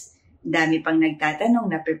 Tapos, dami pang nagtatanong,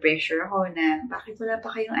 nape-pressure ako na, bakit wala pa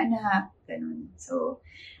kayong anak? Ganun. So,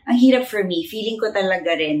 ang hirap for me. Feeling ko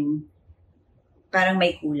talaga rin, parang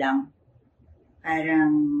may kulang.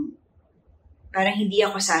 Parang, parang hindi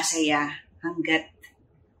ako sasaya hanggat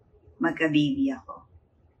magka-baby ako.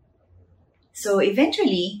 So,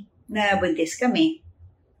 eventually, nabuntis kami.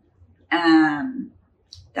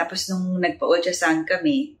 Tapos nung nagpa-ultrasound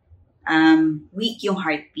kami, weak yung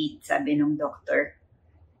heartbeat, sabi nung doctor.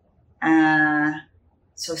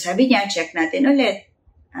 So sabi niya, check natin ulit.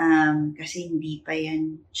 Kasi hindi pa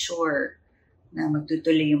yan sure na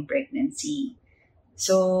magtutuloy yung pregnancy.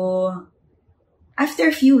 So, after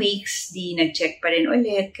a few weeks, di nag-check pa rin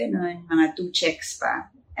ulit, ganun, mga 2 checks pa.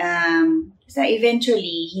 So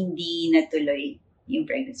eventually, hindi natuloy yung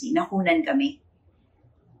pregnancy. Nakunan kami.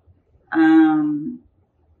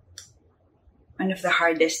 One of the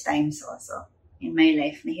hardest times also in my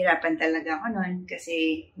life. Nahirapan talaga ako nun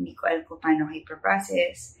kasi hindi ko alam kung paano ko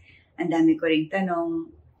i-process. Ang dami ko ring tanong.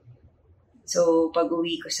 So, pag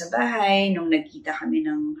uwi ko sa bahay, nung nagkita kami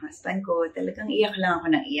ng husband ko, talagang iyak lang ako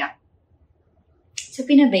ng iyak. So,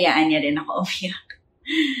 pinabayaan niya rin ako umiyak.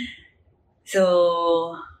 So,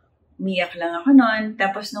 umiyak lang ako nun.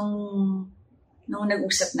 Tapos, nung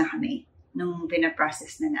nag-usap na kami, nung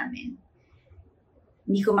pinaprocess na namin,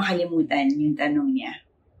 hindi ko makalimutan yung tanong niya.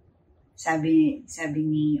 Sabi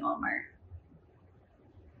ni Omar,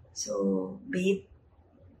 so, babe,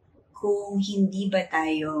 kung hindi ba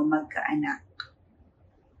tayo magkaanak,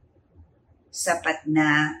 sapat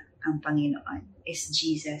na ang Panginoon. Is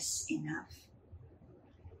Jesus enough?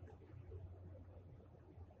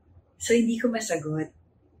 So, hindi ko masagot.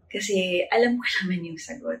 Kasi alam ko naman yung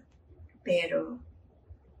sagot. Pero,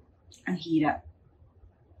 ang hirap.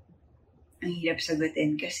 Ang hirap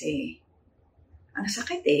sagutin kasi ang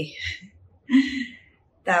sakit eh.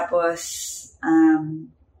 Tapos,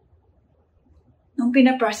 nung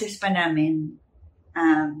pinaprocess pa namin,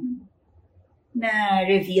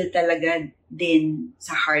 na-reveal talaga din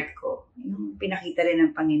sa heart ko. Yung pinakita rin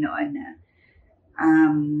ng Panginoon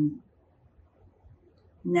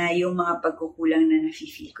na yung mga pagkukulang na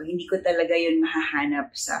nafe-feel ko, hindi ko talaga yun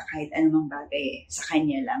mahahanap sa kahit anumang bagay sa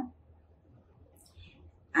Kanya lang.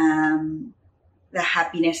 The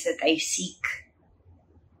happiness that I seek,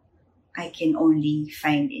 I can only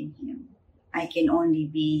find in Him. I can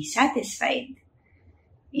only be satisfied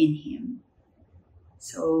in Him.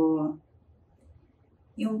 So,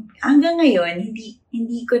 yung hanggang ngayon,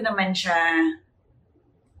 hindi ko naman siya,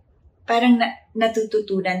 parang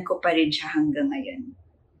natututunan ko pa rin siya hanggang ngayon.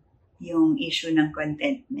 Yung issue ng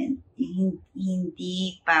contentment.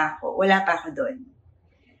 Hindi pa ako, wala pa ako doon.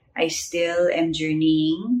 I still am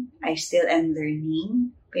journeying. I still am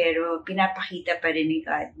learning. Pero pinapakita pa rin ni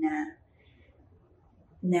God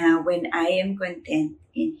na when I am content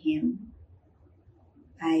in Him,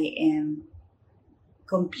 I am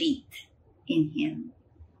complete in Him.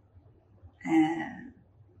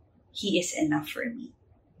 He is enough for me.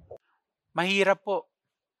 Mahirap po.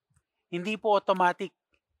 Hindi po automatic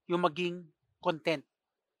yung maging content.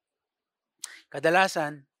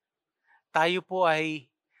 Kadalasan, tayo po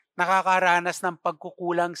ay nakakaranas ng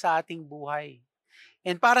pagkukulang sa ating buhay.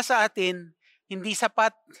 And para sa atin, hindi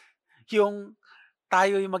sapat yung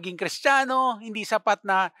tayo yung maging Kristiyano, hindi sapat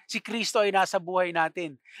na si Kristo ay nasa buhay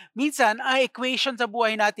natin. Minsan, ang equation sa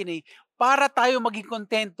buhay natin ay para tayo maging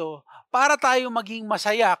kontento, para tayo maging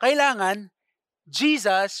masaya, kailangan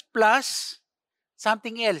Jesus plus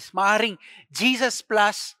something else. Maaring Jesus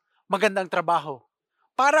plus magandang trabaho.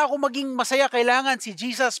 Para ako maging masaya, kailangan si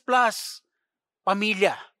Jesus plus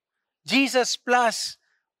pamilya. Jesus plus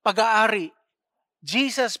pag-aari.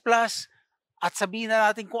 Jesus plus at sabihin na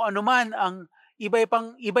natin kung ano man ang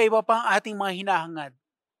iba-iba pang ating mga hinahangad.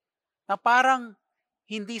 Na parang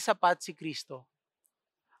hindi sapat si Kristo.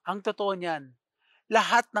 Ang totoo niyan,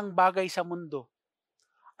 lahat ng bagay sa mundo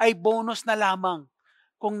ay bonus na lamang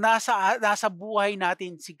kung nasa buhay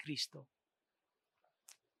natin si Kristo.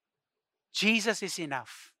 Jesus is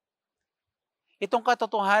enough. Itong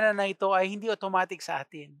katotohanan na ito ay hindi automatic sa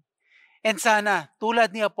atin. And sana,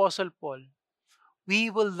 tulad ni Apostle Paul,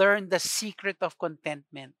 we will learn the secret of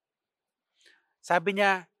contentment. Sabi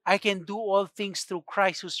niya, I can do all things through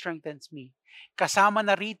Christ who strengthens me. Kasama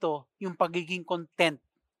na rito yung pagiging content.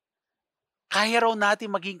 Kaya raw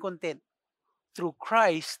natin maging content through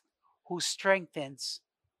Christ who strengthens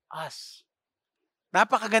us.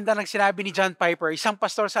 Napakaganda ng sinabi ni John Piper, isang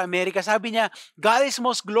pastor sa Amerika. Sabi niya, God is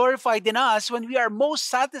most glorified in us when we are most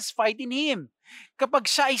satisfied in Him. Kapag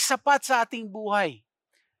siya ay sapat sa ating buhay.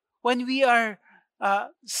 When we are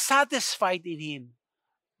satisfied in Him,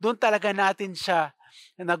 doon talaga natin siya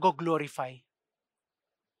nag-glorify.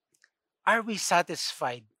 Are we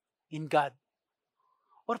satisfied in God?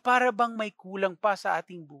 Or para bang may kulang pa sa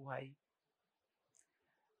ating buhay?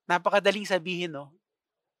 Napakadaling sabihin, no?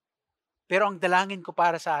 Pero ang dalangin ko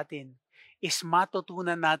para sa atin is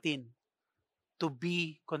matutunan natin to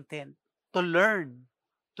be content, to learn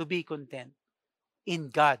to be content in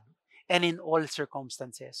God and in all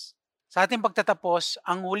circumstances. Sa ating pagtatapos,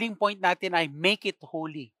 ang huling point natin ay make it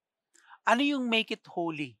holy. Ano yung make it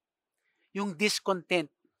holy? Yung discontent.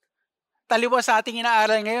 Taliwas sa ating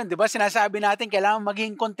inaaral ngayon, di ba? Sinasabi natin kailangan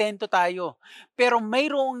maging kontento tayo. Pero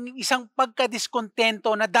mayroong isang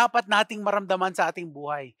pagka-diskontento na dapat nating maramdaman sa ating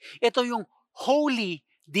buhay. Ito yung holy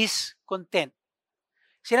discontent.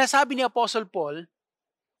 Sinasabi ni Apostle Paul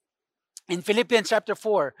in Philippians chapter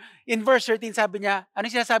 4, in verse 13, sabi niya, ano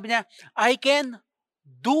sinasabi niya? I can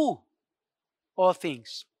do all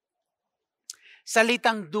things.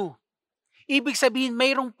 Salitang do. Ibig sabihin,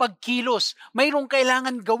 mayroong pagkilos, mayroong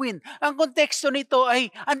kailangan gawin. Ang konteksto nito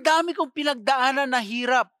ay, ang dami kong pinagdaanan na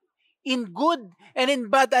hirap. In good and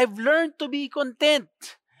in bad, I've learned to be content.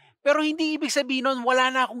 Pero hindi ibig sabihin nun,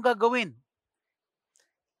 wala na akong gagawin.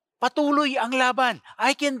 Patuloy ang laban.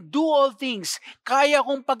 I can do all things. Kaya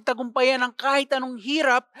kong pagtagumpayan ng kahit anong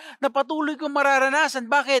hirap na patuloy kong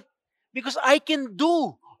mararanasan. Bakit? Because I can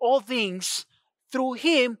do all things through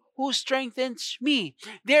Him who strengthens me.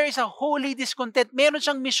 There is a holy discontent. Meron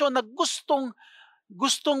siyang misyon na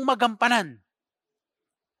gustong magampanan.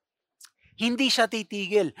 Hindi siya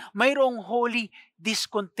titigil. Mayroong holy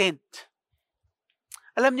discontent.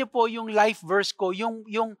 Alam niyo po yung life verse ko, yung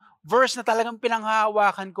verse na talagang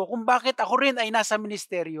pinanghahawakan ko kung bakit ako rin ay nasa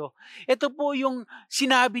ministeryo. Ito po yung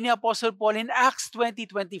sinabi ni Apostle Paul in Acts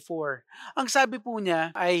 20:24. Ang sabi po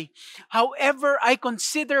niya ay, however, I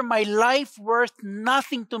consider my life worth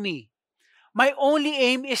nothing to me. My only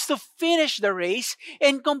aim is to finish the race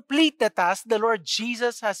and complete the task the Lord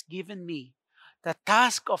Jesus has given me. The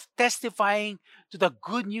task of testifying to the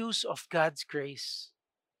good news of God's grace.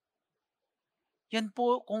 Yan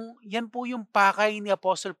po yung pakay ni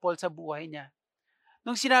Apostle Paul sa buhay niya.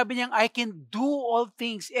 Nung sinabi niyang, I can do all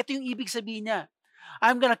things, ito yung ibig sabihin niya.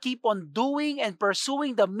 I'm gonna keep on doing and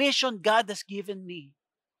pursuing the mission God has given me.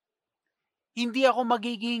 Hindi ako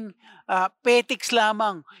magiging petics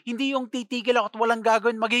lamang. Hindi yung titigil ako at walang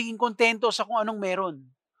gagawin, magiging kontento sa kung anong meron.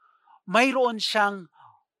 Mayroon siyang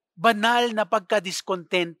banal na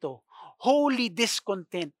pagka-diskontento. Holy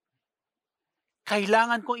discontent.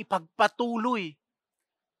 Kailangan kong ipagpatuloy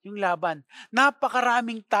yung laban.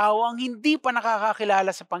 Napakaraming tao ang hindi pa nakakakilala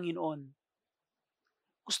sa Panginoon.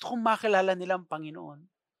 Gusto kong makilala nila ang Panginoon.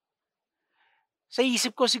 Sa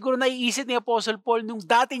isip ko, siguro naiisip ni Apostle Paul nung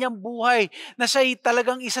dati niyang buhay na siya'y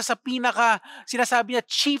talagang isa sa sinasabi niya,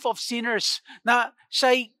 chief of sinners, na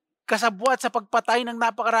siya'y kasabwat sa pagpatay ng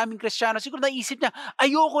napakaraming Kristiyano. Siguro naisip niya,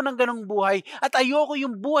 ayoko ng ganong buhay at ayoko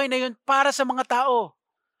yung buhay na yun para sa mga tao.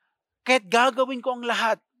 Kaya't gagawin ko ang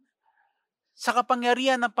lahat sa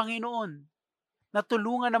kapangyarihan ng Panginoon na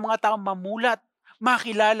tulungan ng mga taong mamulat,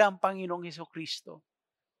 makilala ang Panginoong Hesukristo.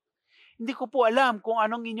 Hindi ko po alam kung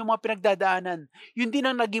anong inyong mga pinagdadaanan. Yun din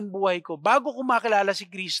ang naging buhay ko. Bago ko makilala si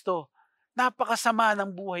Kristo, napakasama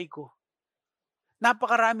ng buhay ko.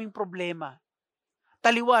 Napakaraming problema.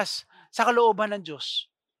 Taliwas sa kalooban ng Diyos.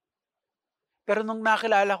 Pero nung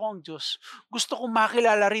nakilala ko ang Diyos, gusto kong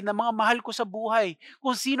makilala rin ng mga mahal ko sa buhay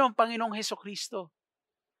kung sino ang Panginoong Hesukristo.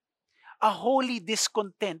 A holy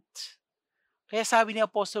discontent. Kaya sabi ni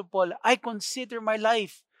Apostle Paul, I consider my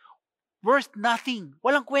life worth nothing.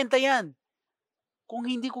 Walang kwenta yan. Kung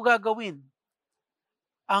hindi ko gagawin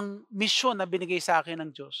ang misyon na binigay sa akin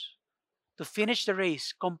ng Diyos. To finish the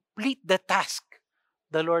race, complete the task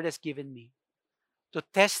the Lord has given me. To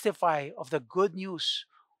testify of the good news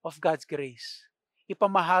of God's grace.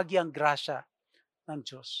 Ipamahagi ang grasya ng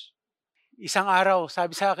Diyos. Isang araw,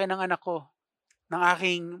 sabi sa akin ng anak ko, ng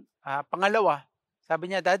aking pangalawa,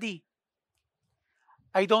 sabi niya, Daddy,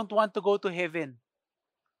 I don't want to go to heaven.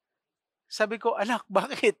 Sabi ko, anak,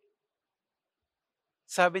 bakit?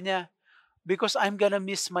 Sabi niya, because I'm gonna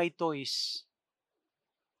miss my toys.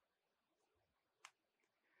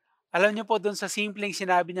 Alam niyo po, doon sa simpleng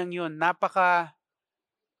sinabi niyang yun,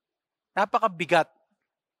 napakabigat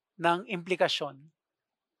ng implikasyon.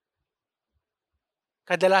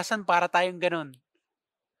 Kadalasan para tayong ganun.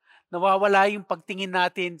 Nawawala yung pagtingin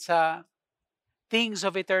natin sa things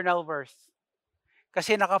of eternal worth.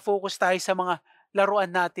 Kasi nakafocus tayo sa mga laruan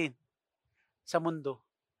natin sa mundo.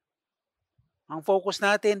 Ang focus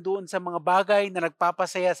natin doon sa mga bagay na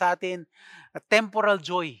nagpapasaya sa atin at temporal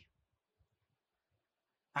joy.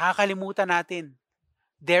 Nakakalimutan natin,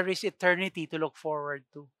 there is eternity to look forward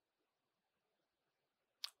to.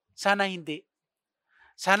 Sana hindi.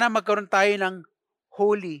 Sana magkaroon tayo ng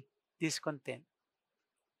holy discontent.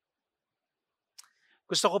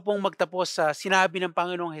 Gusto ko pong magtapos sa sinabi ng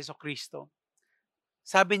Panginoong Hesukristo.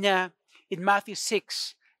 Sabi niya in Matthew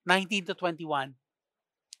 6:19-21.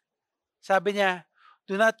 Sabi niya,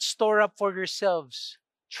 "Do not store up for yourselves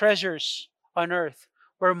treasures on earth,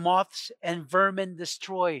 where moths and vermin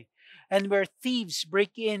destroy, and where thieves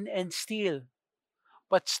break in and steal.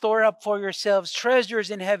 But store up for yourselves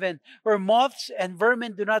treasures in heaven, where moths and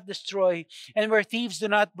vermin do not destroy, and where thieves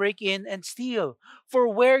do not break in and steal.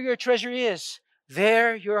 For where your treasure is,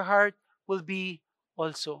 there your heart will be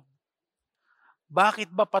also."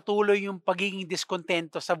 Bakit ba patuloy yung pagiging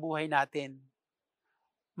diskontento sa buhay natin?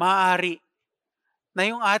 Maaari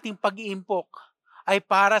na yung ating pag-iimpok ay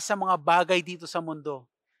para sa mga bagay dito sa mundo.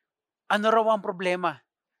 Ano raw ang problema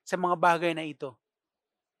sa mga bagay na ito?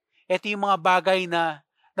 Ito yung mga bagay na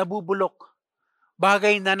nabubulok,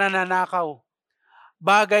 bagay na nananakaw,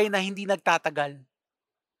 bagay na hindi nagtatagal.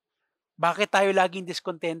 Bakit tayo laging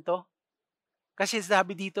diskontento? Kasi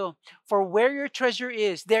sabi dito, "For where your treasure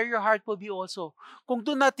is, there your heart will be also." Kung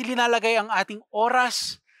doon natin linalagay ang ating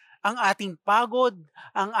oras, ang ating pagod,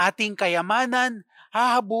 ang ating kayamanan,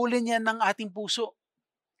 hahabulin yan ng ating puso.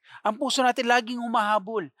 Ang puso natin laging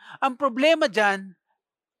humahabol. Ang problema dyan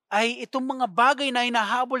ay itong mga bagay na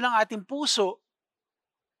hinahabol ng ating puso,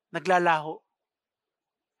 naglalaho.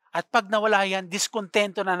 At pag nawala yan,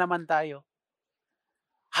 diskontento na naman tayo.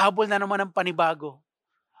 Habol na naman ang panibago.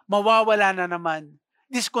 Mawawala na naman.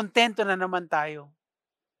 Diskontento na naman tayo.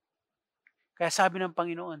 Kaya sabi ng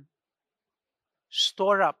Panginoon,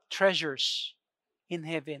 store up treasures in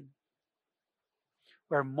heaven,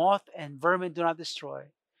 where moth and vermin do not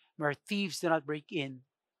destroy, where thieves do not break in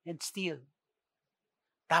and steal.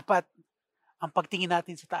 Dapat ang pagtingin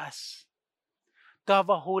natin sa taas, to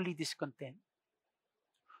have a holy discontent,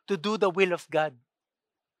 to do the will of God,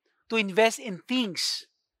 to invest in things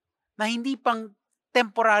na hindi pang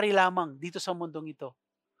temporary lamang dito sa mundong ito,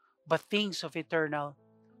 but things of eternal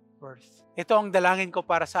worth. Ito ang dalangin ko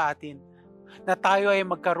para sa atin, na tayo ay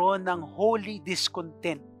magkaroon ng holy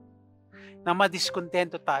discontent, na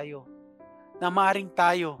madiskontento tayo, na maaring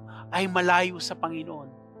tayo ay malayo sa Panginoon.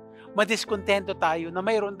 Madiskontento tayo na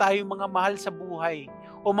mayroon tayong mga mahal sa buhay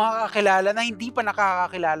o mga kakilala na hindi pa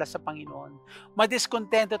nakakakilala sa Panginoon.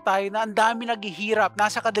 Madiskontento tayo na ang dami naghihirap,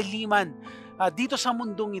 nasa kadaliman dito sa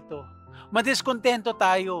mundong ito. Madiskontento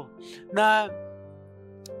tayo na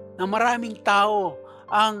maraming tao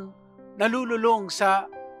ang nalululong sa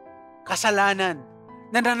kasalanan,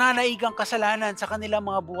 na nananaig ang kasalanan sa kanilang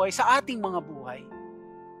mga buhay, sa ating mga buhay.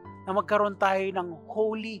 Na magkaroon tayo ng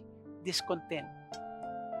holy discontent.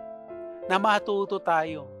 Na matuto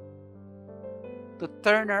tayo to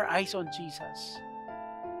turn our eyes on Jesus,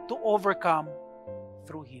 to overcome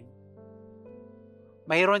through Him.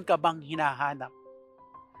 Mayroon ka bang hinahanap?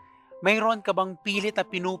 Mayroon ka bang pilit na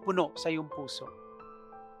pinupuno sa iyong puso?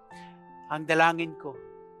 Ang dalangin ko,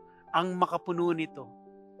 ang makapuno nito,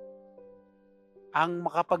 ang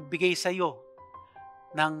makapagbigay sa iyo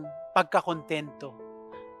ng pagkakontento,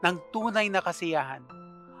 ng tunay na kasiyahan,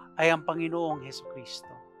 ay ang Panginoong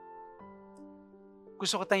Hesukristo.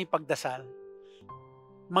 Gusto ko tayong ipagdasal.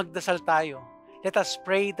 Magdasal tayo. Let us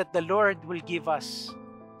pray that the Lord will give us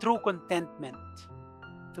true contentment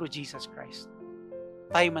through Jesus Christ.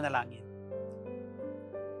 Tayo manalangin.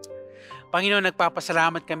 Panginoon,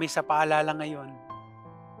 nagpapasalamat kami sa paalala ngayon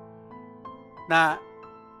na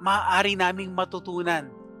maaari naming matutunan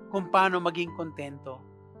kung paano maging kontento.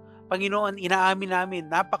 Panginoon, inaamin namin,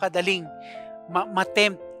 napakadaling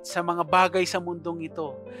matempt sa mga bagay sa mundong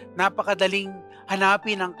ito. Napakadaling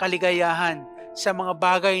hanapin ang kaligayahan sa mga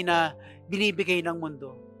bagay na binibigay ng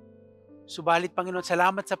mundo. Subalit, Panginoon,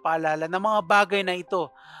 salamat sa paalala na mga bagay na ito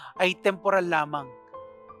ay temporal lamang.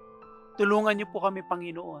 Tulungan niyo po kami,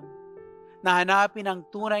 Panginoon, na hanapin ang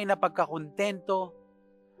tunay na pagkakontento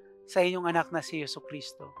sa inyong anak na si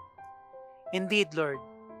Jesucristo. Indeed, Lord,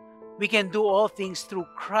 we can do all things through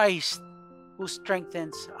Christ who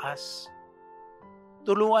strengthens us.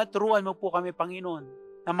 Turuan mo po kami, Panginoon,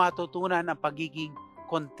 na matutunan ang pagiging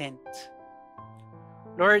content.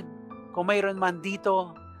 Lord, kung mayroon man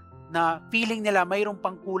dito na feeling nila mayroong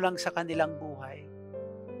pangkulang sa kanilang buhay,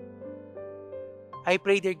 I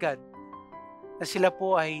pray, dear God, na sila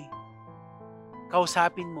po ay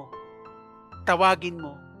kausapin mo, tawagin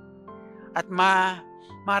mo, at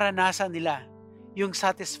maranasan nila yung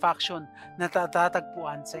satisfaction na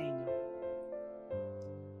tatatagpuan sa inyo.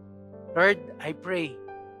 Lord, I pray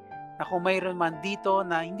na kung mayroon man dito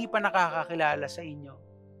na hindi pa nakakakilala sa inyo,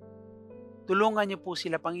 tulungan niyo po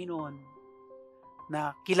sila, Panginoon,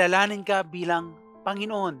 na kilalanin ka bilang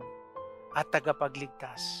Panginoon at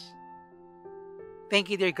tagapagligtas.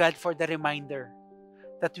 Thank you, dear God, for the reminder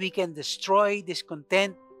that we can destroy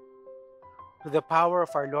discontent through the power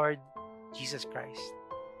of our Lord Jesus Christ.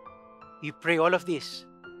 We pray all of this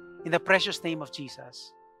in the precious name of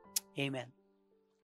Jesus. Amen.